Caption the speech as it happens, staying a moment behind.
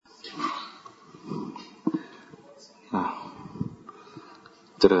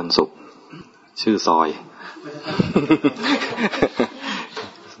เจริญสุขชื่อซอย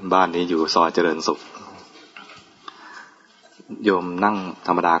บ้านนี้อยู่ซอยเจริญสุขโยมนั่งธ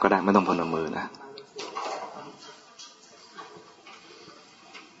รรมดาก็ได้ไม่ต้องพนมมือนะ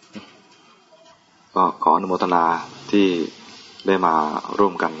ก็ขออนุโมทนาที่ได้มาร่ว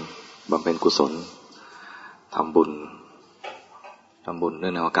มกันบำเพ็ญกุศลทำบุญเนื่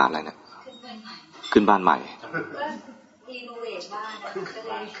องในโอกาสอะไรเนี่ยขึ้นบ้านใหม่Renovate บ้าน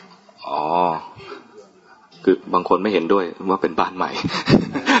อ๋อคือบางคนไม่เห็นด้วยว่าเป็นบ้านใหม่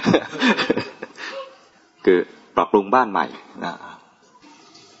คือปรับปรุงบ้านใหม่นะ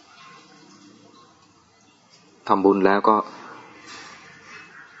ทำบุญแล้วก็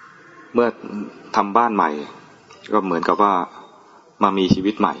เมื่อทำบ้านใหม่ก็เหมือนกับว่ามามีชี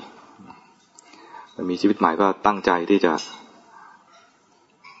วิตใหม่มีชีวิตใหม่ก็ตั้งใจที่จะ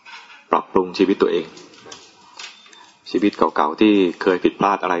ปรับปรุงชีวิตตัวเองชีวิตเก่าๆที่เคยผิดพล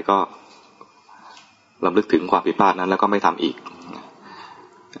าดอะไรก็รำลึกถึงความผิดพลาดนั้นแล้วก็ไม่ทำอีก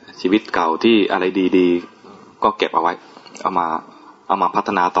ชีวิตเก่าที่อะไรดีๆก็เก็บเอาไว้เอามาพัฒ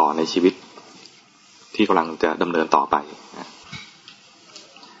นาต่อในชีวิตที่กำลังจะดำเนินต่อไป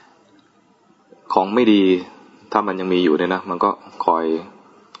ของไม่ดีถ้ามันยังมีอยู่เนี่ยนะมันก็ค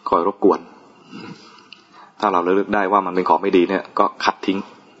อยรบกวนถ้าเราระลึกได้ว่ามันเป็นของไม่ดีเนี่ยก็คัดทิ้ง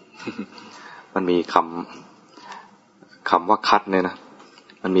มันมีคำว่าคัดเนี่ยนะ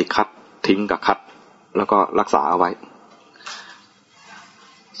มันมีคัดทิ้งกับคัดแล้วก็รักษาเอาไว้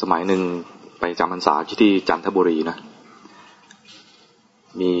สมัยหนึ่งไปจำพรรษาที่จันทบุรีนะ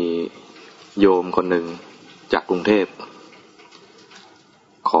มีโยมคนหนึ่งจากกรุงเทพ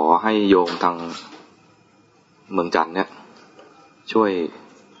ขอให้โยมทางเมืองจันทร์เนี่ยช่วย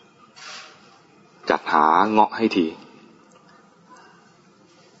จัดหาเงาะให้ที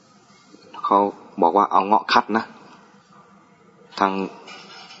เขาบอกว่าเอาเงาะคัดนะทาง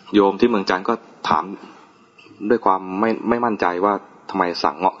โยมที่เมืองจันทร์ก็ถามด้วยความไม่มั่นใจว่าทำไม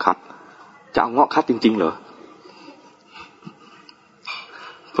สั่งเงาะคัดจะเอาเงาะคัดจริงๆเหรอ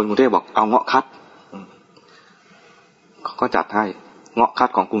คนกรุงเทพบอกเอาเงาะคัดเขาก็จัดให้เงาะคัด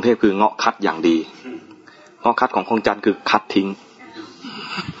ของกรุงเทพคือเงาะคัดอย่างดีเงาะคัดของคลองจันทร์คือคัดทิ้ง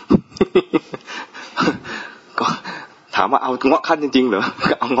ก็ถามว่าเอาเงาะคัดจริงๆเหรอ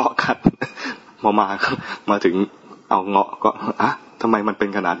เอาเงาะคัดมาถึงเอาเงาะก็ทำไมมันเป็น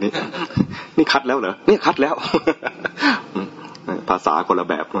ขนาดนี้ นี่คัดแล้วเหรอนี่คัดแล้ว ภาษาคนละ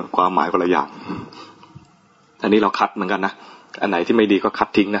แบบความหมายคนละอย่างอันนี้เราคัดเหมือนกันนะอันไหนที่ไม่ดีก็คัด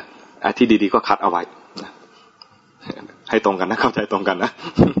ทิ้งนะอันที่ดีๆก็คัดเอาไว้ให้ตรงกันนะเข้าใจตรงกันนะ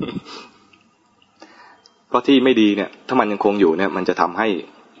เพราะที่ไม่ดีเนี่ยถ้ามันยังคงอยู่เนี่ยมันจะทำให้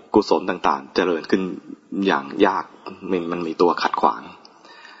กุศลต่างๆเจริญขึ้นอย่างยากมันมีตัวขัดขวาง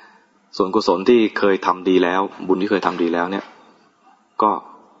ส่วนกุศลที่เคยทำดีแล้วบุญที่เคยทำดีแล้วเนี่ยก็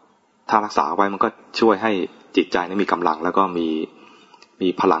ถ้ารักษาไว้มันก็ช่วยให้จิตใจนั้นมีกำลังแล้วก็มี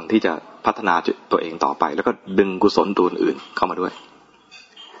พลังที่จะพัฒนาตัวเองต่อไปแล้วก็ดึงกุศลตัวอื่นเข้ามาด้วย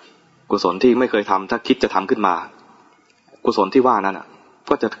กุศลที่ไม่เคยทำถ้าคิดจะทำขึ้นมากุศลที่ว่านั้น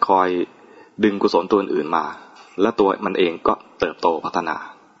ก็จะคอยดึงกุศลตัวอื่นมาแล้วตัวมันเองก็เติบโตพัฒนา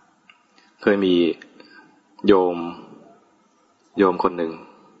เคยมีโยมคนหนึ่ง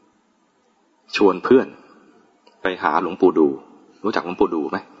ชวนเพื่อนไปหาหลวงปู่ดูรู้จักหลวงปู่ดู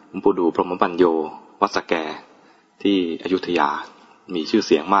ไหมหลวงปู่ดูพรหมปัญโยวัดสแกที่อยุธยามีชื่อเ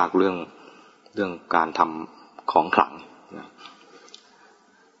สียงมากเรื่องการทำของขลัง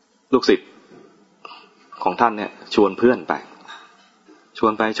ลูกศิษย์ของท่านเนี่ยชวนเพื่อนไปช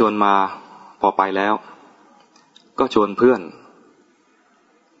วนมาพอไปแล้วก็ชวนเพื่อน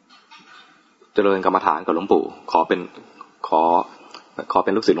เจริญกรรมฐานกับหลวงปู่ขอเ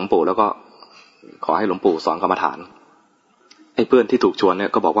ป็นลูกศิษย์หลวงปู่แล้วก็ขอให้หลวงปู่สอนกรรมฐานไอ้เพื่อนที่ถูกชวนเนี่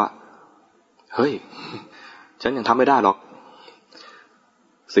ยก็บอกว่าเฮ้ยฉันยังทำไม่ได้หรอก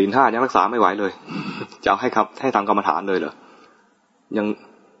ศีล 5ยังรักษาไม่ไหวเลยจะเอาให้ทำกรรมฐานเลยเหรอยัง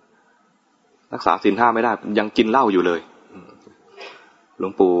รักษาศีล 5ไม่ได้ยังกินเหล้าอยู่เลยหลว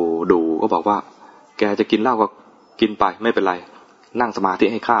งปู่ดูก็บอกว่าแกจะกินเหล้าก็กินไปไม่เป็นไรนั่งสมาธิ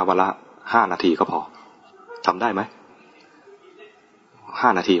ให้ข้าวันละ5 นาทีก็พอทำได้ไหม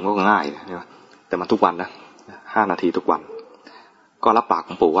5 นาทีมันก็ง่ายนะแต่มันทุกวันนะ5 นาทีทุกวันก็รับปากห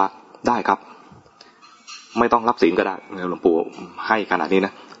ลวงปู่ว่าได้ครับไม่ต้องรับศีลก็ได้หลวงปู่ให้ขนาดนี้น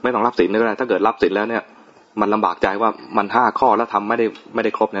ะไม่ต้องรับศีลก็ได้ถ้าเกิดรับศีลแล้วเนี่ยมันลำบากใจว่ามัน5 ข้อแล้วทำไม่ไ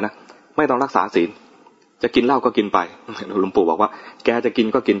ด้ครบเนี่ยนะไม่ต้องรักษาศีลจะกินเหล้าก็กินไปหลวงปู่บอกว่าแกจะกิน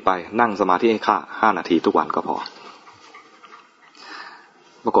ก็กินไปนั่งสมาธิให้ข้า5 นาทีทุกวันก็พอ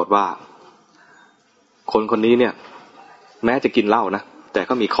ปรากฏว่าคนนี้เนี่ยแม้จะกินเหล้านะแต่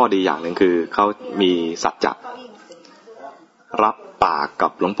ก็มีข้อดีอย่างหนึ่งคือเขามีสัจจะ รับปากกั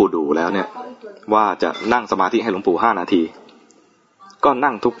บหลวงปู่ดูแล้วเนี่ยว่าจะนั่งสมาธิให้หลวงปู่5 นาทีก็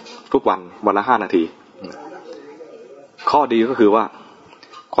นั่งทุกวันละ5 นาทีข้อดีก็คือว่า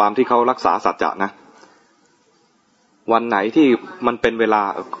ความที่เขารักษาสัจจะนะวันไหนที่มันเป็นเวลา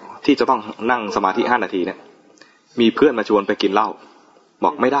ที่จะต้องนั่งสมาธิ5 นาทีเนี่ยมีเพื่อนมาชวนไปกินเหล้าบ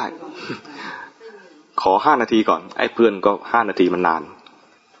อกไม่ได้ขอ5 นาทีก่อนไอ้เพื่อนก็5 นาทีมันนาน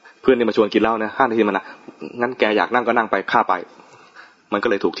เพื่อนนี่มาชวนกินเหล้านะ5 นาทีมันนะงั้นแกอยากนั่งก็นั่งไปข้าไปมันก็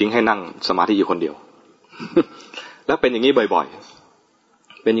เลยถูกทิ้งให้นั่งสมาธิอยู่คนเดียว แล้วเป็นอย่างนี้บ่อย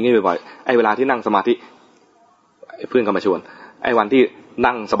ๆเป็นอย่างนี้บ่อยๆไอ้เวลาที่นั่งสมาธิไอ้เพื่อนก็มาชวนไอ้วันที่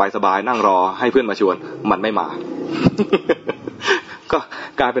นั่งสบายๆนั่งรอให้เพื่อนมาชวนมันไม่มา ก็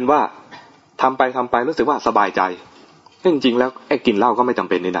กลายเป็นว่าทำไปรู้สึกว่าสบายใจจริงๆแล้วไอ้กินเหล้าก็ไม่จำ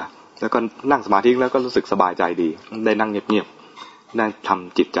เป็นนี่นะแล้วก็นั่งสมาธิแล้วก็รู้สึกสบายใจดีได้นั่งเงียบๆได้ท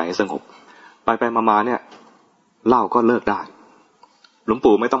ำจิตใจให้สงบไปมาเนี่ยเหล้าก็เลิกได้หลวง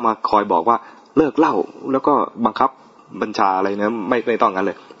ปู่ไม่ต้องมาคอยบอกว่าเลิกเหล้าแล้วก็บังคับบัญชาอะไรนะไม่ต้องงั้นเ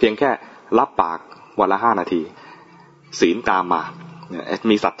ลยเพียงแค่รับปากวันละ5 นาทีศีลตามมา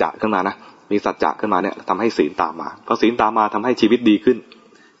มีสัจจะขึ้นมานะมีสัจจะขึ้นมาเนี่ยทำให้ศีลตามมาพอศีลตามมาทำให้ชีวิตดีขึ้น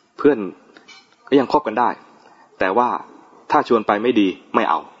เพื่อนก็ยังคบกันได้แต่ว่าถ้าชวนไปไม่ดีไม่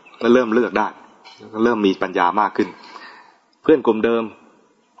เอาแล้วเริ่มเลือกได้เริ่มมีปัญญามากขึ้นเพื่อนกลุ่มเดิม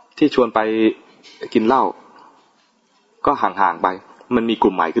ที่ชวนไปกินเหล้าก็ห่างๆไปมันมีก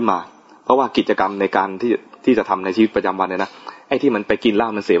ลุ่มใหม่ขึ้นมาเพราะว่ากิจกรรมในการที่จะทำในชีวิตประจำวันเนี่ยนะไอ้ที่มันไปกินเหล้า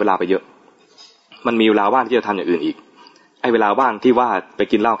มันเสียเวลาไปเยอะมันมีเวลาว่างที่จะทำอย่างอื่นอีกไอ้เวลาว่างที่ว่าไป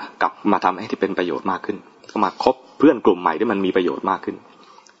กินเหล้ากลับมาทำให้ที่เป็นประโยชน์มากขึ้นก็มาคบเพื่อนกลุ่มใหม่ที่มันมีประโยชน์มากขึ้น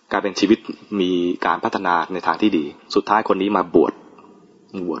กลายเป็นชีวิตมีการพัฒนาในทางที่ดีสุดท้ายคนนี้มาบวช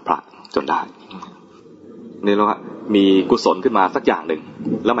พระจนได้นี่แล้วมีกุศลขึ้นมาสักอย่างหนึ่ง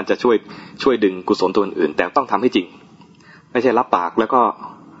แล้วมันจะช่วยดึงกุศลตัวอื่นแต่ต้องทำให้จริงไม่ใช่รับปากแล้วก็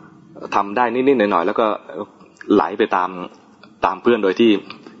ทำได้นิดๆหน่อยๆแล้วก็ไหลไปตามเพื่อนโดยที่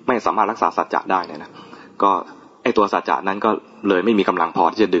ไม่สามารถรักษาสัจจะได้เนี่ยนะก็ไอตัวสัจจะนั้นก็เลยไม่มีกำลังพอ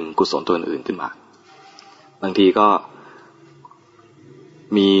ที่จะดึงกุศลตัวอื่นขึ้นมาบางทีก็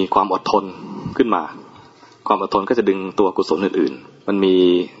มีความอดทนขึ้นมาความอดทนก็จะดึงตัวกุศลอื่นๆมันมี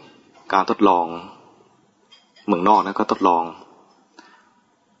การทดลองเมืองนอกนะก็ทดลอง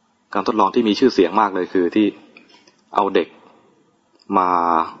การทดลองที่มีชื่อเสียงมากเลยคือที่เอาเด็ก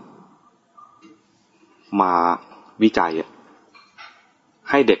มาวิจัย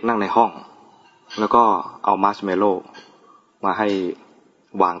ให้เด็กนั่งในห้องแล้วก็เอามาร์ชเมลโล่มาให้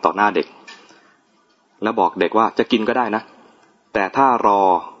วางต่อหน้าเด็กแล้วบอกเด็กว่าจะกินก็ได้นะแต่ถ้ารอ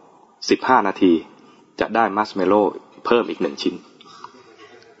15 นาทีจะได้มาร์ชเมลโล่เพิ่มอีก1 ชิ้น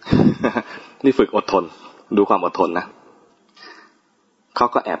นี่ฝึกอดทนดูความอดทนนะเขา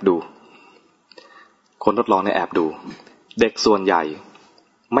ก็แอบดูคนทดลองเนี่ยแอบดูเด็กส่วนใหญ่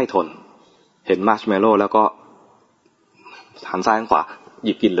ไม่ทนเห็นมาร์ชเมลโล่แล้วก็หันซ้ายหันขวาห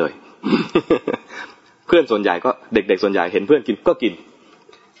ยิบกินเลย เพื่อนส่วนใหญ่ก็เด็กๆส่วนใหญ่เห็นเพื่อนกินก็กิน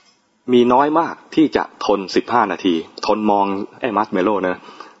มีน้อยมากที่จะทน15 นาทีทนมองไอ้มาร์ชเมลโล่นะ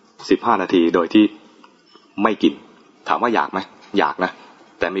15 นาทีโดยที่ไม่กินถามว่าอยากไหมอยากนะ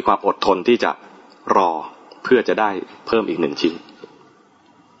แต่มีความอดทนที่จะรอเพื่อจะได้เพิ่มอีก1 ชิ้น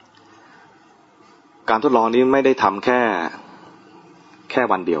การทดลองนี้ไม่ได้ทำแค่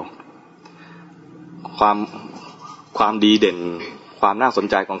วันเดียวความดีเด่นความน่าสน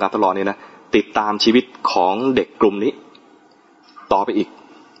ใจของการทดลองนี้นะติดตามชีวิตของเด็กกลุ่มนี้ต่อไปอีก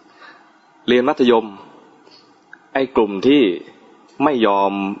เรียนมัธยมไอ้กลุ่มที่ไม่ยอ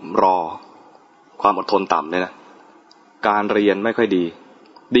มรอความอดทนต่ำเนี่ยนะการเรียนไม่ค่อย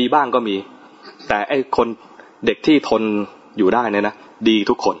ดีบ้างก็มีแต่ไอ้คนเด็กที่ทนอยู่ได้เนี่ยนะดี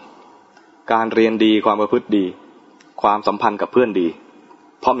ทุกคนการเรียนดีความประพฤติดีความสัมพันธ์กับเพื่อนดี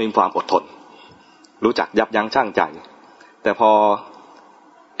เพราะมีความอดทนรู้จักยับยั้งชั่งใจแต่พอ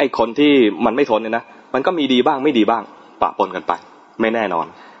ไอ้คนที่มันไม่ทนเนี่ยนะมันก็มีดีบ้างไม่ดีบ้างปะปนกันไปไม่แน่นอน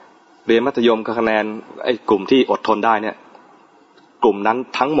เรียนมัธยมกับคะแนนไอ้กลุ่มที่อดทนได้เนี่ยกลุ่มนั้น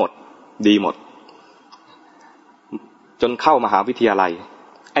ทั้งหมดดีหมดจนเข้ามหาวิทยาลัย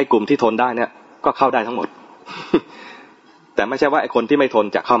ไอ้กลุ่มที่ทนได้เนี่ยก็เข้าได้ทั้งหมด แต่ไม่ใช่ว่าไอ้คนที่ไม่ทน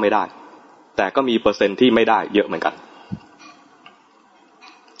จะเข้าไม่ได้แต่ก็มีเปอร์เซ็นต์ที่ไม่ได้เยอะเหมือนกัน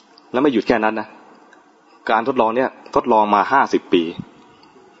แล้วไม่หยุดแค่นั้นนะการทดลองเนี่ยทดลองมา50 ปี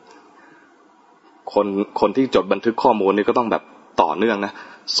คนที่จดบันทึกข้อมูลนี่ก็ต้องแบบต่อเนื่องนะ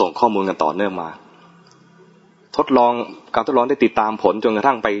ส่งข้อมูลกันต่อเนื่องมาการทดลองได้ติดตามผลจนกระ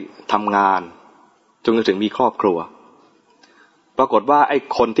ทั่งไปทำงานจนถึงมีครอบครัวปรากฏว่าไอ้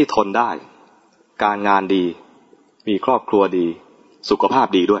คนที่ทนได้การงานดีมีครอบครัวดีสุขภาพ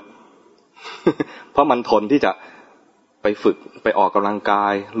ดีด้วย เพราะมันทนที่จะ ไปฝึกไปออกกำลังกา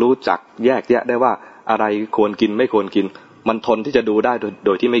ยรู้จักแยกแยะได้ว่าอะไรควรกินไม่ควรกินมันทนที่จะดูได้โด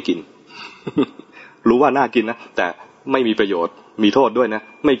ยที่ไม่กิน รู้ว่าน่ากินนะแต่ไม่มีประโยชน์มีโทษด้วยนะ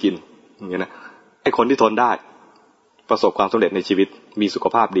ไม่กินอย่างเงี้ยนะไอ้คนที่ทนได้ประสบความสำเร็จในชีวิตมีสุข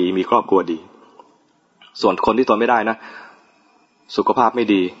ภาพดีมีครอบครัวดีส่วนคนที่ทนไม่ได้นะสุขภาพไม่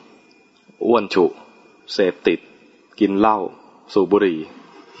ดีอ้วนฉุเสพติดกินเหล้าสูบบุหรี่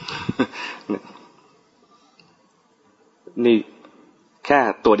นี่แค่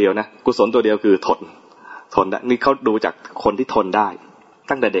ตัวเดียวนะกุศลตัวเดียวคือทนได้นี่เขาดูจากคนที่ทนได้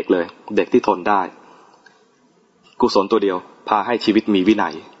ตั้งแต่เด็กเลยเด็กที่ทนได้กุศลตัวเดียวพาให้ชีวิตมีวินั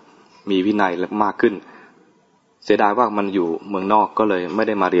ยและมากขึ้นเสียดายว่ามันอยู่เมืองนอกก็เลยไม่ไ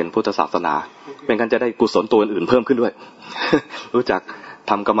ด้มาเรียนพุทธศาสนาเป็นกันจะได้กุศลตัวอื่นเพิ่มขึ้นด้วย รู้จัก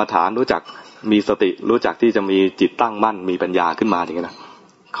ทำกรรมฐานรู้จักมีสติรู้จักที่จะมีจิตตั้งมั่นมีปัญญาขึ้นมาอย่างนี้นะ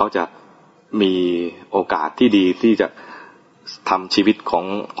เขาจะมีโอกาสที่ดีที่จะทำชีวิตข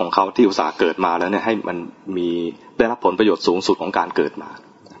องเขาที่อุตส่าห์เกิดมาแล้วเนี่ยให้มันมีได้รับผลประโยชน์สูงสุดของการเกิดมา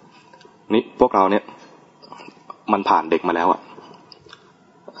นี่พวกเราเนี่ยมันผ่านเด็กมาแล้วอะ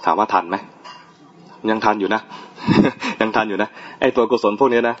ถามว่าทันไหมยังทันอยู่นะ ยังทันอยู่นะไอ้ตัวกุศลพวก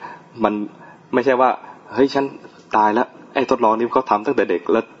นี้นะมันไม่ใช่ว่าเฮ้ยฉันตายแล้วไอ้ทดลองนี้เขาทำตั้งแต่เด็ก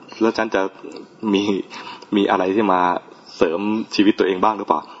แล้วฉันจะมีอะไรที่มาเสริมชีวิตตัวเองบ้างหรือ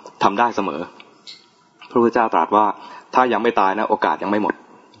เปล่าทำได้เสมอพระพุทธเจ้าตรัสว่าถ้ายังไม่ตายนะโอกาสยังไม่หมด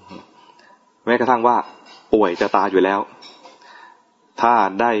แม้กระทั่งว่าป่วยจะตายอยู่แล้วถ้า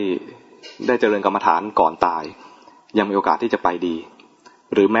ได้เจริญกรรมฐานก่อนตายยังมีโอกาสที่จะไปดี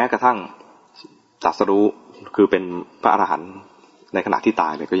หรือแม้กระทั่งตรัสรู้คือเป็นพระอรหันต์ในขณะที่ตา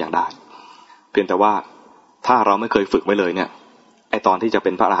ยเลยก็ยังได้เพียงแต่ว่าถ้าเราไม่เคยฝึกไว้เลยเนี่ยไอตอนที่จะเ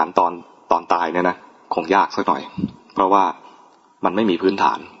ป็นพระอรหันต์ตอนตายเนี่ยนะคงยากสักหน่อยเพราะว่ามันไม่มีพื้นฐ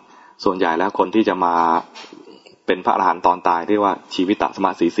านส่วนใหญ่แล้วคนที่จะมาเป็นพระอรหันต์ตอนตายเรียกว่าชีวิตตสม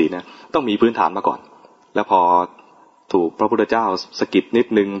าสีสีเนี่ยต้องมีพื้นฐานมาก่อนแล้วพอถูกพระพุทธเจ้าสกิดนิด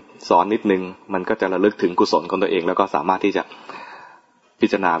นึงสอนนิดนึงมันก็จะระลึกถึงกุศลของตัวเองแล้วก็สามารถที่จะพิ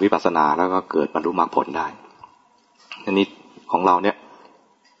จารณาวิปัสสนาแล้วก็เกิดบรรลุมรรคผลได้อันนี้ของเราเนี่ย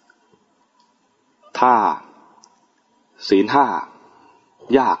ถ้าศีลห้า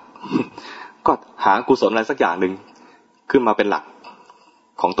ยาก ก็หากุศลอะไรสักอย่างหนึ่งขึ้นมาเป็นหลัก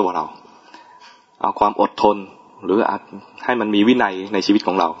ของตัวเราเอาความอดทนหรือให้มันมีวินัยในชีวิตข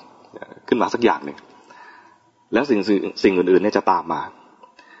องเราขึ้นมาสักอย่างหนึ่งแล้วสิ่งอื่นๆเนี่ยจะตามมา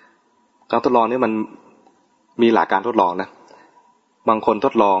การทดลองเนี่ยมันมีหลายการทดลองนะบางคนท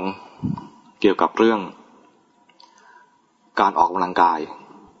ดลองเกี่ยวกับเรื่องการออกกำลังกาย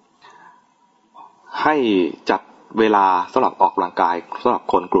ให้จัดเวลาสำหรับออกกำลังกายสำหรับ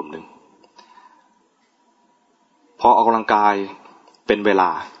คนกลุ่มหนึ่งพอออกกำลังกายเป็นเวลา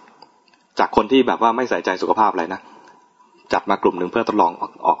จากคนที่แบบว่าไม่ใส่ใจสุขภาพอะไรนะจัดมากลุ่มหนึ่งเพื่อทดลอง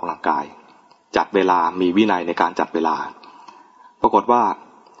ออกกำลังกายจัดเวลามีวินัยในการจัดเวลาปรากฏว่า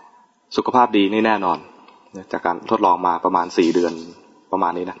สุขภาพดีนี่แน่นอนจากการทดลองมาประมาณ4 เดือนประมา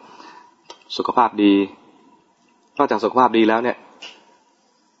ณนี้นะสุขภาพดีนอกจากสุขภาพดีแล้วเนี่ย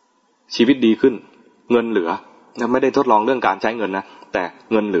ชีวิตดีขึ้นเงินเหลือไม่ได้ทดลองเรื่องการใช้เงินนะแต่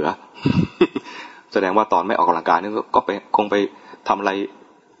เงินเหลือ แสดงว่าตอนไม่ออกกำลังกายนี่ก็คงไปทำอะไร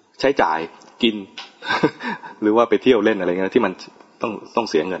ใช้จ่ายกิน หรือว่าไปเที่ยวเล่นอะไรเงี้ยที่มันต้อง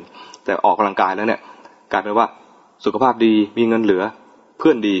เสียเงินแต่ออกกำลังกายแล้วเนี่ยกลายเป็นว่าสุขภาพดีมีเงินเหลือเพื่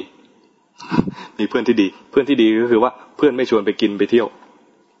อนดี มีเพื่อนที่ดีเพื่อนที่ดีก็คือว่าเพื่อนไม่ชวนไปกินไปเที่ยว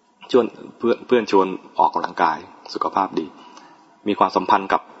ชวนเพื่อนชวนออกกำลังกายสุขภาพดีมีความสัมพันธ์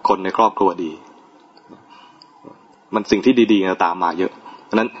กับคนในครอบครัวดีมันสิ่งที่ดีๆจะตามมาเยอะ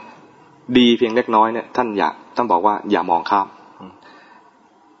ฉะนั้นดีเพียงเล็กน้อยเนี่ยท่านบอกว่าอย่ามองข้าม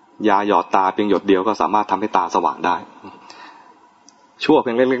ยาหยอดตาเพียงหยดเดียวก็สามารถทำให้ตาสว่างได้ชั่วเ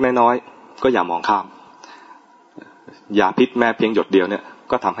พียงเล็กๆน้อยๆก็อย่ามองข้ามยาพิษแม้เพียงหยดเดียวเนี่ย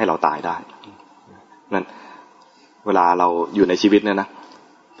ก็ทำให้เราตายได้นั่นเวลาเราอยู่ในชีวิตเนี่ยนะ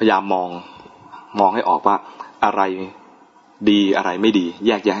พยายามมองให้ออกว่าอะไรดีอะไรไม่ดีแ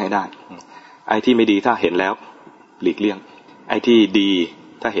ยกแยะให้ได้ไอ้ที่ไม่ดีถ้าเห็นแล้วหลีกเลี่ยงไอ้ที่ดี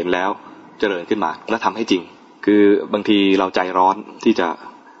ถ้าเห็นแล้วเจริญขึ้นมาแล้วทำให้จริงคือบางทีเราใจร้อนที่จะ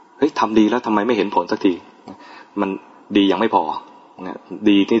เฮ้ยทำดีแล้วทำไมไม่เห็นผลสักทีมันดียังไม่พอ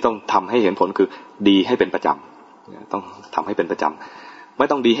ดีที่ต้องทำให้เห็นผลคือดีให้เป็นประจำต้องทำให้เป็นประจำไม่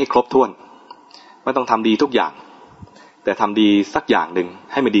ต้องดีให้ครบถ้วนไม่ต้องทำดีทุกอย่างแต่ทำดีสักอย่างหนึ่ง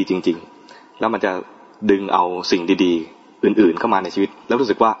ให้มันดีจริงๆแล้วมันจะดึงเอาสิ่งดีๆอื่นๆเข้ามาในชีวิตแล้วรู้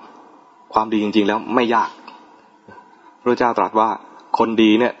สึกว่าความดีจริงๆแล้วไม่ยากพระเจ้าตรัสว่าคนดี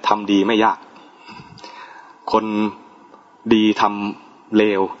เนี่ยทำดีไม่ยากคนดีทำเล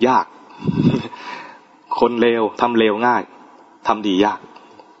วยาก คนเลวทำเลวง่ายทำดียาก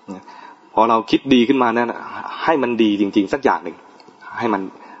พอเราคิดดีขึ้นมาเนี่ยให้มันดีจริงๆสักอย่างหนึ่งให้มัน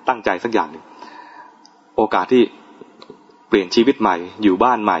ตั้งใจสักอย่างหนึ่งโอกาสที่เปลี่ยนชีวิตใหม่อยู่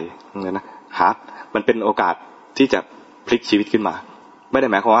บ้านใหม่เนี่ยนะมันเป็นโอกาสที่จะพลิกชีวิตขึ้นมาไม่ได้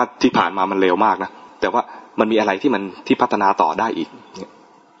หมายความว่าที่ผ่านมามันเลวมากนะแต่ว่ามันมีอะไรที่พัฒนาต่อได้อีก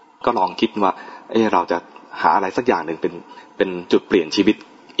ก็ลองคิดว่าเราจะหาอะไรสักอย่างหนึ่งเป็นจุดเปลี่ยนชีวิต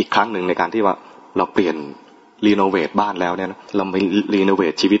อีกครั้งหนึ่งในการที่ว่าเราเปลี่ยนรีโนเวทบ้านแล้วเนี่ยเราไปรีโนเว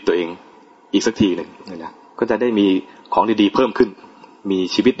ทชีวิตตัวเองอีกสักทีหนึ่งนะก็จะได้มีของดีๆเพิ่มขึ้นมี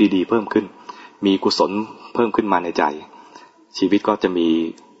ชีวิตดีๆเพิ่มขึ้นมีกุศลเพิ่มขึ้นมาในใจชีวิตก็จะมี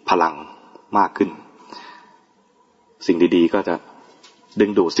พลังมากขึ้นสิ่งดีๆก็จะดึ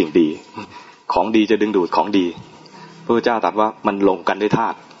งดูดสิ่งดีของดีจะดึงดูดของดีพระพุทธเจ้าตรัสว่ามันลงกันด้วยธา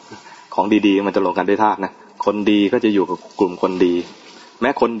ตุของดีๆมันจะลงกันด้วยธาตุนะคนดีก็จะอยู่กับกลุ่มคนดีแม้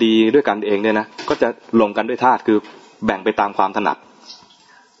คนดีด้วยกันเองเนี่ยนะก็จะลงกันด้วยธาตุคือแบ่งไปตามความถนัด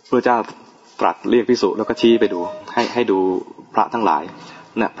พระเจ้าตรัสเรียกภิกษุแล้วก็ชี้ไปดูให้ดูพระทั้งหลาย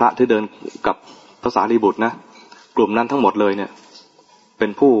เนี่ยพระที่เดินกับพระสารีบุตรนะกลุ่มนั้นทั้งหมดเลยเนี่ยเป็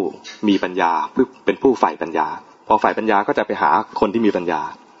นผู้มีปัญญาเป็นผู้ใฝ่ปัญญาพอใฝ่ปัญญาก็จะไปหาคนที่มีปัญญา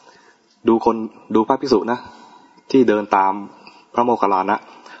ดูพระภิกษุนะที่เดินตามพระโมคคัลลานะ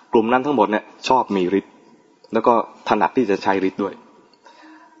กลุ่มนั้นทั้งหมดเนี่ยชอบมีฤทธิ์แล้วก็ถนัดที่จะใช้ฤทธิ์ด้วย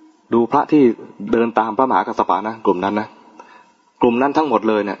ดูพระที่เดินตามพระมหากัสสปะนะกลุ่มนั้นทั้งหมด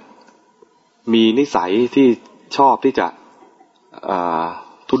เลยเนี่ยมีนิสัยที่ชอบที่จะ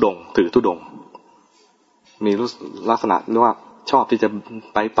ธุดงค์ถือธุดงค์มีลักษณะเรียกว่าชอบที่จะ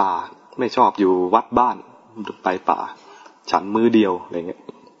ไปป่าไม่ชอบอยู่วัดบ้านไปป่าฉันมื้อเดียวอะไรเงี้ย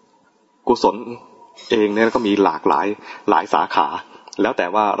กุศลเองเนี่ยก็มีหลากหลายสาขาแล้วแต่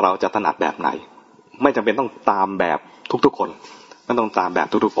ว่าเราจะถนัดแบบไหนไม่จำเป็นต้องตามแบบทุกๆคนไม่ต้องตามแบบ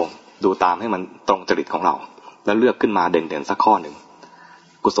ทุกๆองค์ดูตามให้มันตรงจริตของเราแล้วเลือกขึ้นมาเด่นๆสักข้อหนึ่ง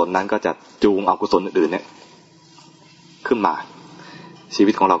กุศลนั้นก็จะจูงเอากุศลอื่นๆเนี่ยขึ้นมาชี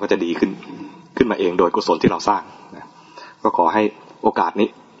วิตของเราก็จะดีขึ้นมาเองโดยกุศลที่เราสร้างนะก็ขอให้โอกาสนี้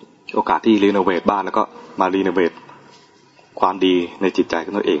โอกาสที่รีโนเวทบ้านแล้วก็มารีโนเวทความดีในจิตใจข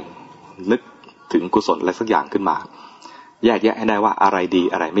องตัวเองนึกถึงกุศลอะไรสักอย่างขึ้นมาแยกแยะให้ได้ว่าอะไรดี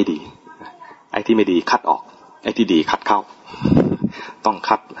อะไรไม่ดีไอ้ที่ไม่ดีคัดออกไอ้ที่ดีคัดเข้าต้อง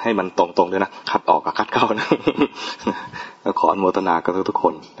คัดให้มันตรงๆด้วยนะคัดออกกับคัดเข้านะแล้วขออนุโมทนากับทุกค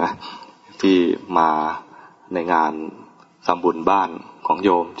นนะที่มาในงานทำบุญบ้านของโย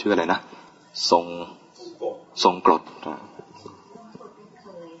มชื่ออะไรนะทรงกรด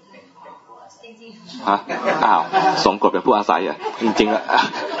ฮะอ้าวทรงกรดเป็นผู้อาศัยอ่ะจริงๆแล้ว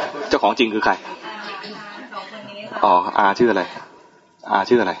เจ้าของจริงคือใครอ๋อชื่ออะไร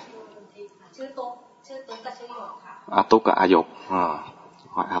ชื่ออะไรชื่อตุ๊กกับชื่อหยกค่ะตุ๊กกับหยก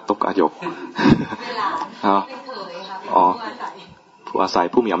ตุ๊กกับหยกเป็นเขยค่ะผู้อาศัย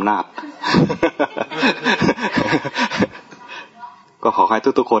ผู้มีอำนาจก็ขอให้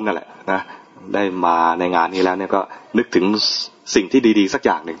ทุกๆคนนั่นแหละนะได้มาในงานนี้แล้วเนี่ยก็นึกถึงสิ่งที่ดีๆสักอ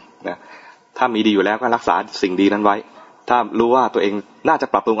ย่างหนึ่งนะถ้ามีดีอยู่แล้วก็รักษาสิ่งดีนั้นไว้ถ้ารู้ว่าตัวเองน่าจะ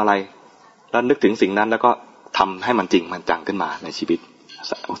ปรับปรุงอะไรแล้วนึกถึงสิ่งนั้นแล้วก็ทำให้มันจริงมันจังขึ้นมาในชีวิต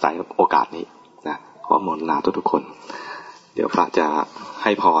อาศัยโอกาสนี้นะขออนุโมทนาทุกๆคนเดี๋ยวพระจะใ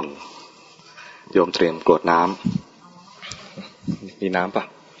ห้พรโยมเตรียมกรวดน้ำมีน้ำปะ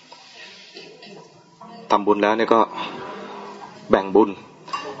ทำบุญแล้วเนี่ยก็แบ่งบุญ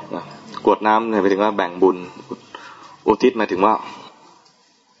กรวดน้ำเนี่ยหมายถึงว่าแบ่งบุญอุทิศหมายถึงว่า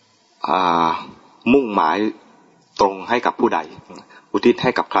มุ่งหมายตรงให้กับผู้ใดอุทิศให้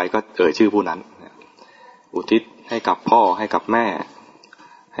กับใครก็ชื่อผู้นั้นอุทิศให้กับพ่อให้กับแม่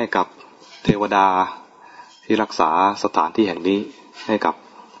ให้กับเทวดาที่รักษาสถานที่แห่งนี้ให้กับ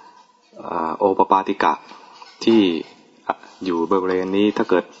โอปปาติกะที่อยู่บริเวณนี้ถ้า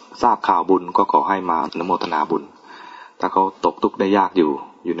เกิดทราบข่าวบุญก็ขอให้มาอนุโมทนาบุญถ้าเขาตกทุกข์ได้ยากอ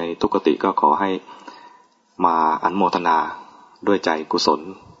ยู่ในทุกขติก็ขอให้มาอนุโมทนาด้วยใจกุศล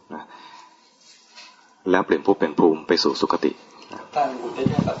นะแล้วเปลี่ยนภพเป็นภูมิไปสู่สุคติท่านอุทิศ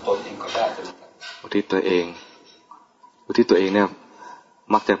ให้กับตนเองก็ได้อุทิศตัวเองเนี่ย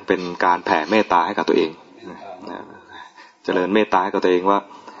มักจะเป็นการแผ่เมตตาให้กับตัวเองเจริญเมตตาให้กับตัวเองว่า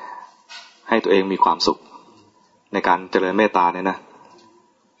ให้ตัวเองมีความสุขในการเจริญเมตตาเนี่ยนะ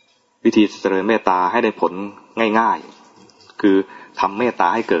วิธีเจริญเมตตาให้ได้ผลง่ายๆคือทำเมตตา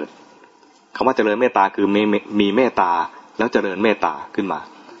ให้เกิดคำว่าเจริญเมตตาคือมีเมตตาแล้วเจริญเมตตาขึ้นมา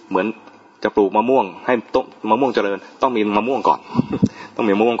เหมือนจะปลูกมะม่วงให้ต้นมะม่วงเจริญต้องมีมะม่วงก่อน ต้อง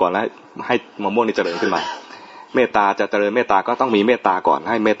มีมะม่วงก่อนแล้วให้มะม่วงนี่เจริญขึ้นมาเมตตาจะเจริญเมตตาก็ต้องมีเมตตาก่อน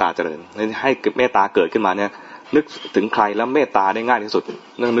ให้เมตตาเจริญให้เมตตาเกิดขึ้นมาเนี่ยนึกถึงใครแล้วเมตตาได้ง่ายที่สุด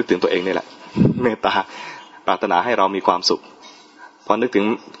นึกถึงตัวเองนี่แหละ เมตตาปรารถนาให้เรามีความสุขพอนึกถึง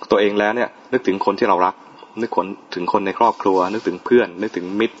ตัวเองแล้วเนี่ยนึกถึงคนที่เรารักนึกถึงคนในครอบครัวนึกถึงเพื่อนนึกถึง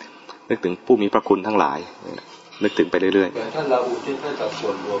มิตรนึกถึงผู้มีพระคุณทั้งหลายนึกถึงไปเรื่อยๆแต่ถ้าเราอุทิศให้กับส่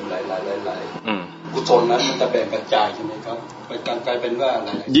วนรวมหลายๆกุศลนั้นมันจะแบ่งกระจายใช่ไหมครับเป็นการกลายเป็นว่าอะไร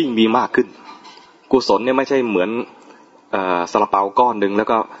ยิ่งมีมากขึ้นกุศลเนี่ยไม่ใช่เหมือนซาลาเปาก้อนนึงแล้ว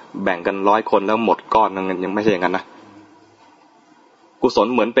ก็แบ่งกัน100 คนแล้วหมดก้อนนึงยังไม่ใช่อย่างนั้นนะกุศล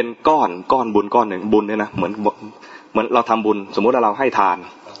เหมือนเป็นก้อนบุญก้อนหนึ่งบุญเนี่ยนะเหมือนเราทำบุญสมมุติว่าเราให้ทาน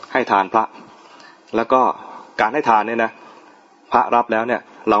พระแล้วก็การให้ทานเนี่ยนะพระรับแล้วเนี่ย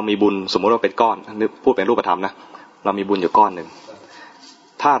เรามีบุญสมมุติว่าเป็นก้อนพูดเป็นรูปธรรมนะเรามีบุญอยู่ก้อนหนึ่ง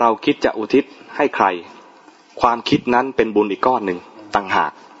ถ้าเราคิดจะอุทิศให้ใครความคิดนั้นเป็นบุญอีกก้อนหนึ่งต่างหา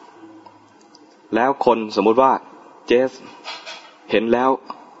กแล้วคนสมมุติว่าเจสเห็นแล้ว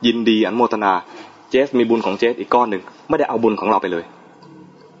ยินดีอนุโมทนาเจสมีบุญของเจสอีกก้อนหนึ่งไม่ได้เอาบุญของเราไปเลย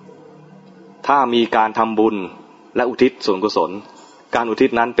ถ้ามีการทำบุญและอุทิศส่วนกุศลการอุทิศ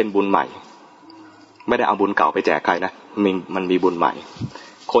นั้นเป็นบุญใหม่ไม่ได้เอาบุญเก่าไปแจกใครนะมันมีบุญใหม่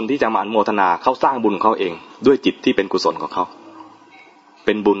คนที่จะมาอนุโมทนาเขาสร้างบุญของเขาเองด้วยจิตที่เป็นกุศลของเขาเ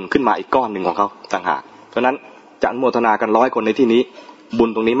ป็นบุญขึ้นมาอีกก้อนหนึ่งของเขาต่างหากเพราะนั้นจะอนุโมทนากัน100 คนในที่นี้บุญ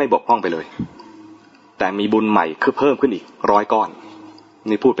ตรงนี้ไม่บกพร่องไปเลยแต่มีบุญใหม่คือเพิ่มขึ้นอีก100 ก้อน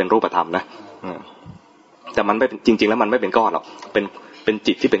นี่พูดเป็นรูปธรรมนะแต่มันไม่จริงๆแล้วมันไม่เป็นก้อนหรอกเป็น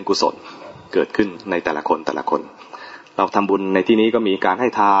จิตที่เป็นกุศลเกิดขึ้นในแต่ละคนเราทำบุญในที่นี้ก็มีการให้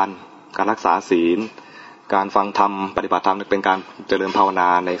ทานการรักษาศีลการฟังธรรมปฏิบัติธรรมเป็นการเจริญภาวนา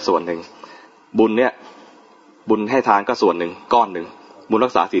ในส่วนหนึ่งบุญเนี่ยบุญให้ทานก็ส่วนหนึ่งก้อนหนึ่งบุญรั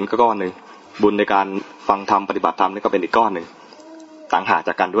กษาศีลก็ก้อนหนึ่งบุญในการฟังธรรมปฏิบัติธรรมนี่ก็เป็นอีกก้อนหนึ่งต่างหากจ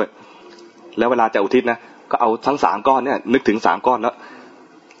ากกันด้วยแล้วเวลาจะอุทิศนะก็เอาทั้ง3 ก้อนเนี่ยนึกถึง3 ก้อนแล้ว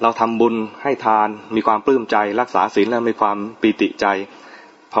เราทำบุญให้ทานมีความปลื้มใจรักษาศีลแล้วมีความปีติใจ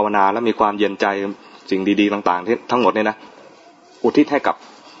ภาวนาแล้วมีความเย็นใจสิ่งดีๆต่างๆที่ทั้งหมดเนี่ยนะอุทิศให้กับ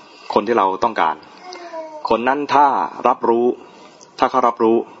คนที่เราต้องการคนนั้นถ้าเขารับ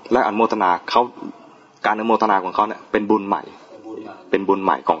รู้และอนุโมทนาเขาการอนุโมทนาของเขาเนี่ยเป็นบุญใหม่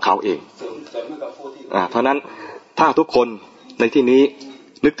ของเขาเองเพราะนั้นถ้าทุกคนในที่นี้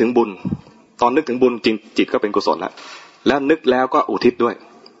นึกถึงบุญตอนนึกถึงบุญจิตก็เป็นกุศลแล้วนึกแล้วก็อุทิศด้วย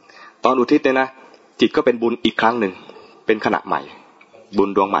ตอนอุทิศเนี่ยนะจิตก็เป็นบุญอีกครั้งหนึ่งเป็นขณะใหม่บุญ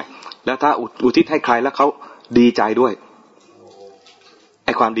ดวงใหม่แล้วถ้าอุทิศให้ใครแล้วเขาดีใจด้วยไ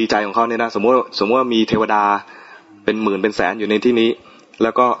อ้ความดีใจของเขาเนี่ยนะสมมติว่ามีเทวดาเป็นหมื่นเป็นแสนอยู่ในที่นี้แล้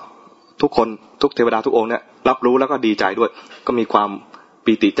วก็ทุกคนทุกเทวดาทุกองค์เนี่ยรับรู้แล้วก็ดีใจด้วยก็มีความ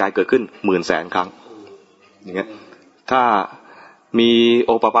ปีติใจเกิดขึ้น10,000,000 ครั้งอย่างเงี้ยถ้ามีโ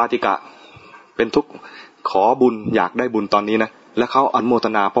อปปาติกะเป็นทุกขอบุญอยากได้บุญตอนนี้นะแล้วเขาอนุโมท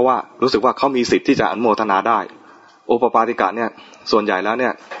นาเพราะว่ารู้สึกว่าเขามีสิทธิ์ที่จะอนุโมทนาได้โอปปาติกะเนี่ยส่วนใหญ่แล้วเนี่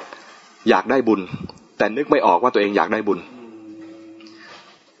ยอยากได้บุญแต่นึกไม่ออกว่าตัวเองอยากได้บุญ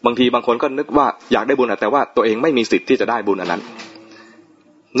บางทีบางคนก็นึกว่าอยากได้บุญแต่ว่าตัวเองไม่มีสิทธิ์ที่จะได้บุญอันนั้น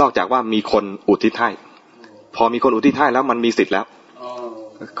นอกจากว่ามีคนอุทิศให้พอมีคนอุทิศให้แล้วมันมีสิทธิ์แล้ว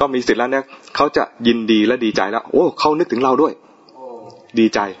ก็มีสิทธิ์แล้วเนี่ยเขาจะยินดีและดีใจแล้วโอ้เขานึกถึงเราด้วยดี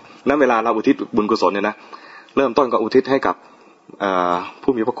ใจนั้นเวลาเราอุทิศบุญกุศลเนี่ยนะเริ่มต้นก็อุทิศให้กับ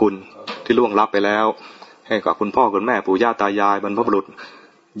ผู้มีพระคุณที่ล่วงลับไปแล้วให้กับคุณพ่อคุณแม่ปู่ย่าตายายบรรพบุรุษ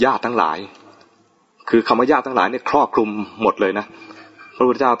ญาติทั้งหลายคือคำว่าญาติทั้งหลายเนี่ยครอบคลุมหมดเลยนะพระ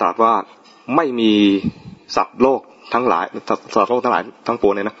พุทธเจ้าตรัสว่าไม่มีสัตว์โลกทั้งหลายสัตว์โลกทั้งหลายทั้งป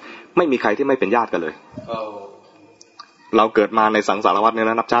วงเนี่ยนะไม่มีใครที่ไม่เป็นญาติกันเลยเราเกิดมาในสังสารวัฏเนี่ย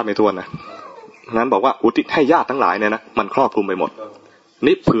นะนับชาติไม่ถ้วนนะนั้นบอกว่าอุทิศให้ญาติทั้งหลายเนี่ยนะมันครอบคลุมไปหมด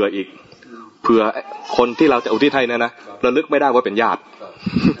นี่เผื่อคนที่เราจะอุทิศให้เนี่ยนะระลึกไม่ได้ว่าเป็นญาติ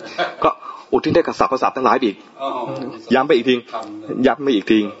ก็อุทิศให้กับสรรพสัตว์ทั้งหลายอีกย้ำไปอีกที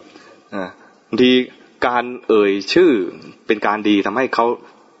บางทีการเอ่ยชื่อเป็นการดีทำให้เขา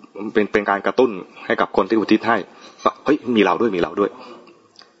เป็นการกระตุ้นให้กับคนที่อุทิศให้เฮ้ยมีเราด้วย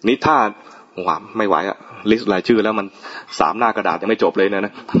นี่ถ้าว่าไม่ไหวอะลิสต์รายชื่อแล้วมัน3 หน้ากระดาษยังไม่จบเลยน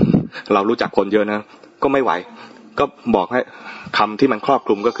ะเรารู้จักคนเยอะนะก็ไม่ไหวก็บอกให้คำที่มันครอบค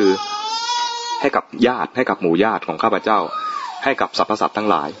ลุมก็คือให้กับญาติให้กับหมู่ญาติของข้าพเจ้าให้กับสรรพสัตว์ทั้ง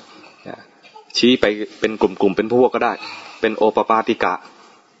หลายชี้ไปเป็นกลุ่มเป็นพวกก็ได้เป็นโอปปาติกะ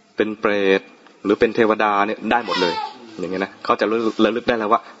เป็นเปรตหรือเป็นเทวดาเนี่ยได้หมดเลยอย่างเงี้ยนะเขาจะระลึกได้แล้ว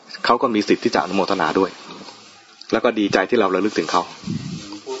ว่าเขาก็มีสิทธิ์ที่จะอนุโมทนาด้วยแล้วก็ดีใจที่เราระลึกถึงเขา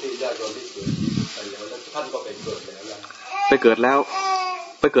ผู้ที่ญาติโยมที่เกิดไปแล้วท่านก็ไปเกิดแล้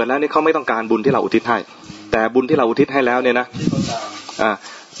วนี่เขาไม่ต้องการบุญที่เราอุทิศให้แต่บุญที่เราอุทิศให้แล้วเนี่ยนะ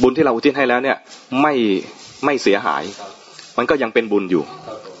บุญที่เราอุทิศให้แล้วเนี่ยไม่เสียหายมันก็ยังเป็นบุญอยู่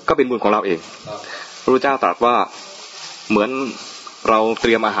ก็เป็นบุญของเราเองพระพุทธเจ้าตรัสว่าเหมือน เราเต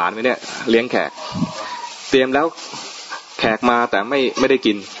รียมอาหารไว้เนี่ยเลี้ยงแขกเตรียมแล้วแขกมาแต่ไม่ได้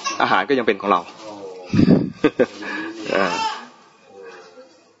กินอาหารก็ยังเป็นของเรา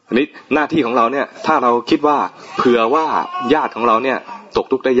อันนี้หน้าที่ของเราเนี่ยถ้าเราคิดว่าเผื่อว่าญาติของเราเนี่ยตก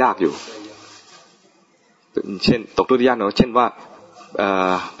ทุกข์ได้ยากอยู่เช่นตกทุกข์ได้ยากเนาะเช่นว่า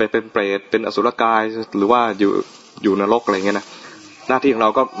เป็นเปรตเป็นอสุรกายหรือว่าอยู่นรกอะไรเงี้ยนะหน้าที่ของเรา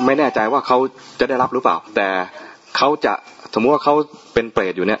ก็ไม่แน่ใจว่าเขาจะได้รับหรือเปล่าแต่เขาจะสมมติว่าเขาเป็นเปร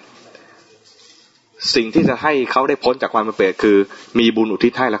ตอยู่เนี่ยสิ่งที่จะให้เขาได้พ้นจากความเป็นเปรตคือมีบุญอุทิ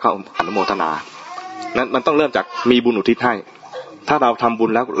ศให้แล้วเขาอนุโมทนานั้นมันต้องเริ่มจากมีบุญอุทิศให้ถ้าเราทำบุญ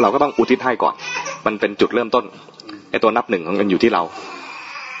แล้วเราก็ต้องอุทิศให้ก่อนมันเป็นจุดเริ่มต้นไอ้ตัวนับหนึ่งของมันอยู่ที่เรา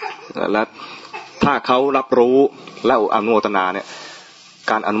และถ้าเขารับรู้แล้วอนุโมทนาเนี่ย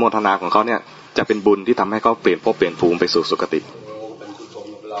การอนุโมทนาของเขาเนี่ยจะเป็นบุญที่ทำให้เขาเปลี่ยนภพเปลี่ยนภูมิไปสู่สุคติ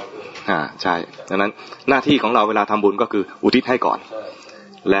ใช่ดังนั้นหน้าที่ของเราเวลาทำบุญก็คืออุทิศให้ก่อน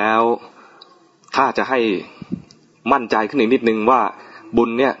แล้วถ้าจะให้มั่นใจขึ้นอีกนิดนึงว่าบุญ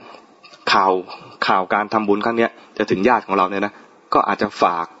เนี่ยข่าวการทำบุญครั้งนี้จะถึงญาติของเราเนี่ยนะก็อาจจะฝ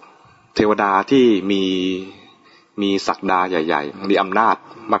ากเทวดาที่มีศักดาใหญ่ๆมีอำนาจ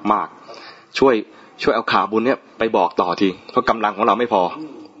มากๆช่วยเอาข่าวบุญเนี่ยไปบอกต่อทีเพราะกำลังของเราไม่พอ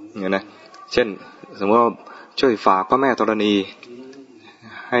อย่างนี้นะเช่นสมมติว่าช่วยฝากพระแม่ธรณี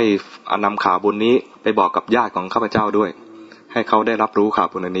ให้นำข่าวบุญนี้ไปบอกกับญาติของข้าพเจ้าด้วยให้เขาได้รับรู้ข่าว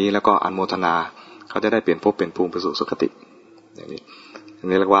บุญนี้แล้วก็อนุโมทนาเขาจะได้เปลี่ยนภพเปลี่ยนภูมิไปสู่สุคติอย่างนี้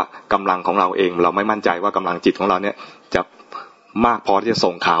เรียกว่ากำลังของเราเองเราไม่มั่นใจว่ากำลังจิตของเราเนี่ยจะมากพอที่จะ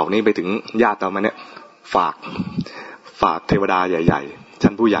ส่งข่าวนี้ไปถึงญาติเราไหมเนี่ยฝากเทวดาใหญ่ๆ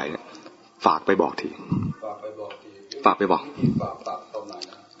ชั้นผู้ใหญ่เนี่ยฝากไปบอกทีฝากไปบอก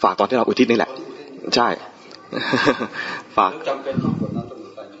ฝากตอนที่เราอุทิศนี่แหละใช่ฝากจำเป็นต้องกรวดน้ำต้อง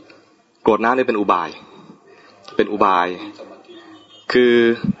ไปกรวดน้ำนี่เป็นอุบายคือ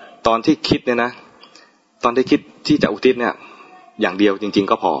ตอนที่คิดเนี่ยนะตอนที่คิดที่จะอุทิศเนี่ยอย่างเดียวจริง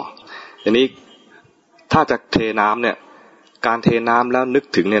ๆก็พอทีนี้ถ้าจะเทน้ำเนี่ยการเทน้ำแล้วนึก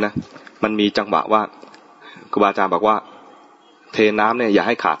ถึงเนี่ยนะมันมีจังหวะว่าครูบาอาจารย์บอกว่าเทน้ำเนี่ยอย่าใ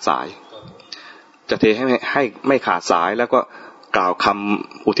ห้ขาดสายจะเทให้ไม่ขาดสายแล้วก็กล่าวค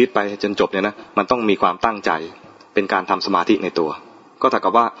ำอุทิศไปจนจบเนี่ยนะมันต้องมีความตั้งใจเป็นการทำสมาธิในตัวก็เท่ากั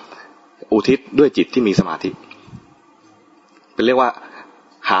บว่าอุทิศด้วยจิตที่มีสมาธิเป็นเรียกว่า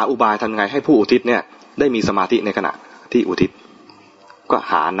หาอุบายทำไงให้ผู้อุทิศเนี่ยได้มีสมาธิในขณะที่อุทิศก็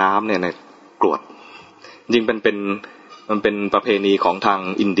หาน้ำเนี่ยในกรวดจริงมันเป็นประเพณีของทาง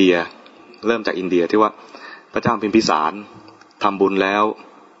อินเดียเริ่มจากอินเดียที่ว่าพระเจ้าพิมพิสารทำบุญแล้ว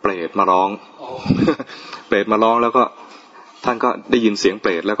เปรตมาร้อง เปรตมาร้องแล้วก็ท่านก็ได้ยินเสียงเป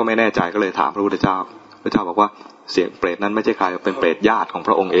รตแล้วก็ไม่แน่ใจก็เลยถามพระพุทธเจ้าพระเจ้าบอกว่าเสียงเปรตนั้นไม่ใช่ใครเป็นเปรตญาติของพ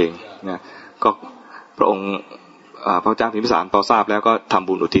ระองค์เองนะก็พระองค์พระเจ้าพิมพิสารพอทราบแล้วก็ทำ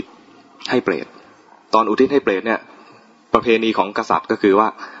บุญอุทิศให้เปรตตอนอุทิศให้เปรตเนี่ยประเพณีของกษัตริย์ก็คือว่า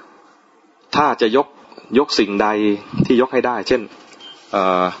ถ้าจะยกสิ่งใดที่ยกให้ได้เช่น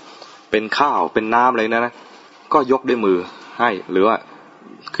เป็นข้าวเป็นน้ำอะไรนะก็ยกด้วยมือให้หรือว่า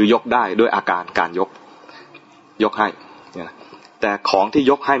คือยกได้ด้วยอาการการยกให้แต่ของที่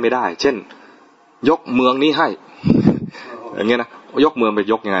ยกให้ไม่ได้เช่นยกเมืองนี้ให้อย่างเงี้ยนะยกเมืองไป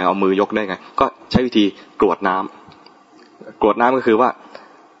ยกยังไงเอามือยกได้ไงก็ใช้วิธีกรวดน้ำก็คือว่า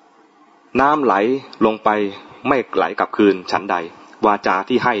น้ำไหลลงไปไม่ไหลกลับคืนฉันใดวาจา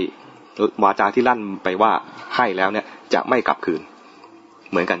ที่ให้วาจาที่ลั่นไปว่าให้แล้วเนี่ยจะไม่กลับคืน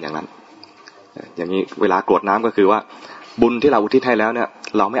เหมือนกันอย่างนั้นอย่างนี้เวลากรวดน้ำก็คือว่าบุญที่เราอุทิศให้แล้วเนี่ย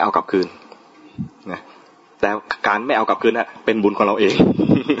เราไม่เอากลับคืนนะแต่การไม่เอากลับคืนน่ะเป็นบุญของเราเอง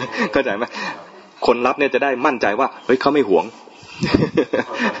เข้าใจไหมคนรับเนี่ยจะได้มั่นใจว่าเฮ้ยเขาไม่หวง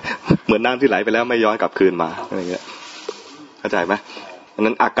เหมือนน้ำที่ไหลไปแล้วไม่ย้อนกลับคืนมาอะไรเงี้ยเข้าใจไหมดัง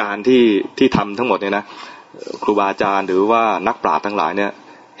นั้นอาการที่ทำทั้งหมดเนี่ยนะครูบาอาจารย์หรือว่านักปราชญ์ทั้งหลายเนี่ย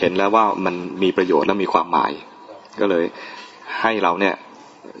เห็นแล้วว่ามันมีประโยชน์และมีความหมายก็เลยให้เราเนี่ย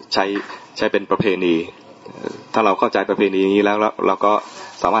ใช้เป็นประเพณีถ้าเราเข้าใจประเพณีนี้แล้วเราก็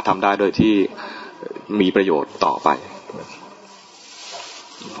สามารถทำได้โดยที่มีประโยชน์ต่อไป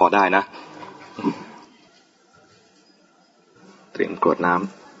พอได้นะเตรียมกรวดน้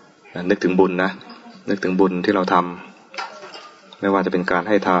ำนึกถึงบุญนะนึกถึงบุญที่เราทำไม่ว่าจะเป็นการใ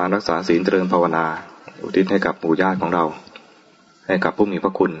ห้ทานรักษาศีลเจริญภาวนาอุทิศให้กับปู่ย่าของเราให้กับผู้มีพร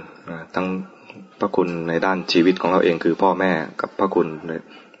ะคุณทั้งพระคุณในด้านชีวิตของเราเองคือพ่อแม่กับพระคุณ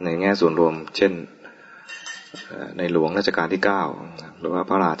ในแง่ส่วนรวมเช่นในหลวงรัชกาลที่9หรือว่า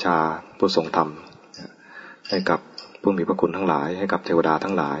พระราชาผู้ทรงธรรมให้กับผู้มีพระคุณทั้งหลายให้กับเทวดา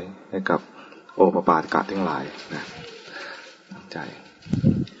ทั้งหลายให้กับโอปปาติกะทั้งหลายนะใจ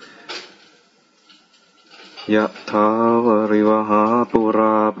ยะถาวริวหาปุร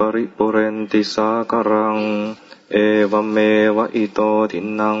าปริปุเรนติสากรังเอวเมวะอิโตทิ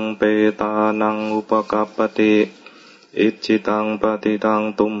นังเปตานังอุปกัปปติอิจิตังปฏิตัง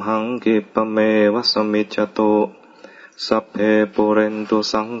ตุมหังกิปะเมวะสมิจจตุสัพเพปุเรนตุ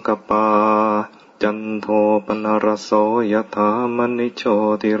สังกปาจันโทปนรสโสยถามณิโช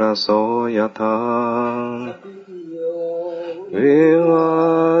ติรสโสยถาวิวา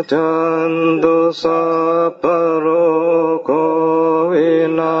จันตุสัพพโรโควิ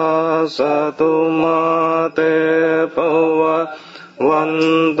นาศตุมาเตภวัตวัน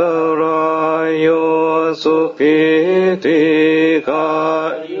ตรายโยสุขิติกา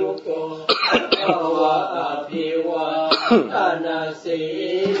ยุโกภวะอภิวาทนาสี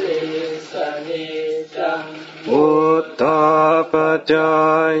ลิสนิจังอุตตาปจา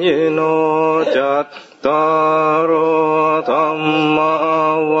ยโนจัตตารโอธัมมา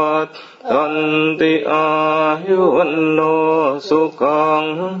วัฏฏันติอายุวันโนสุขัง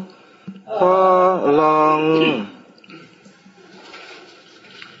ภลัง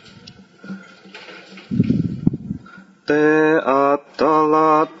เตอัตต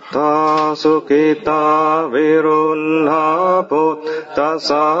ลัตตาสุขิตาวิรุณหาพุทธศ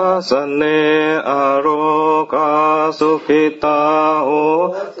าสเนอโรกาสุขิตาโห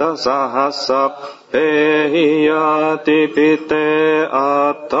ตสหัสสะเปหิยาติปิเตอั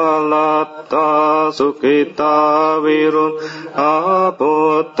ตตลัตตาสุขิตาวิรุณหาพุ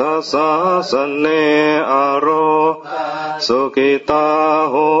ทธศาสเนอโรสุขิตา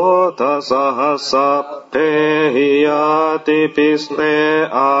โหตสหัสสะเปหิยาติปิเต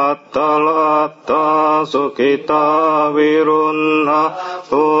อัตตลัตตาสุขิตาวิรุณหา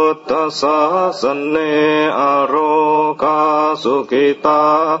พุทธศาสเนอโรกาสุขิตา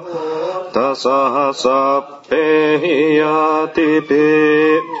ตสหัสสะเปหิยาติปิ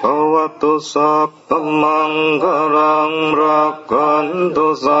ภวตุสัพพมังคลังรักขันตุ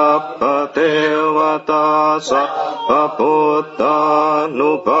สัพพเทวตาสัพพพุทธา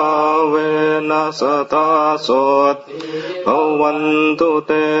นุภาเวนัสตาโสติภวันตุเ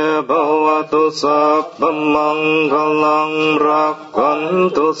ตภวตุสัพพมังคลังรักขัน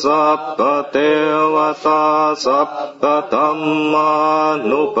ตุสัพพเทวตาสัพพธัมมา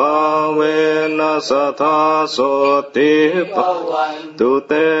นุภาเวนัสตาโสติภวันตุเ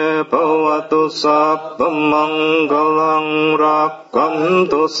ตภวตุสัพพมังคลังรักขัน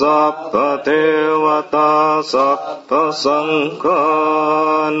ตุสัพพเทวตาสัพพสังฆา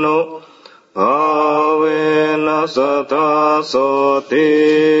นุภาเวนัสตาโสติ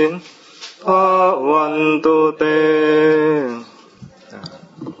ภวันตุเต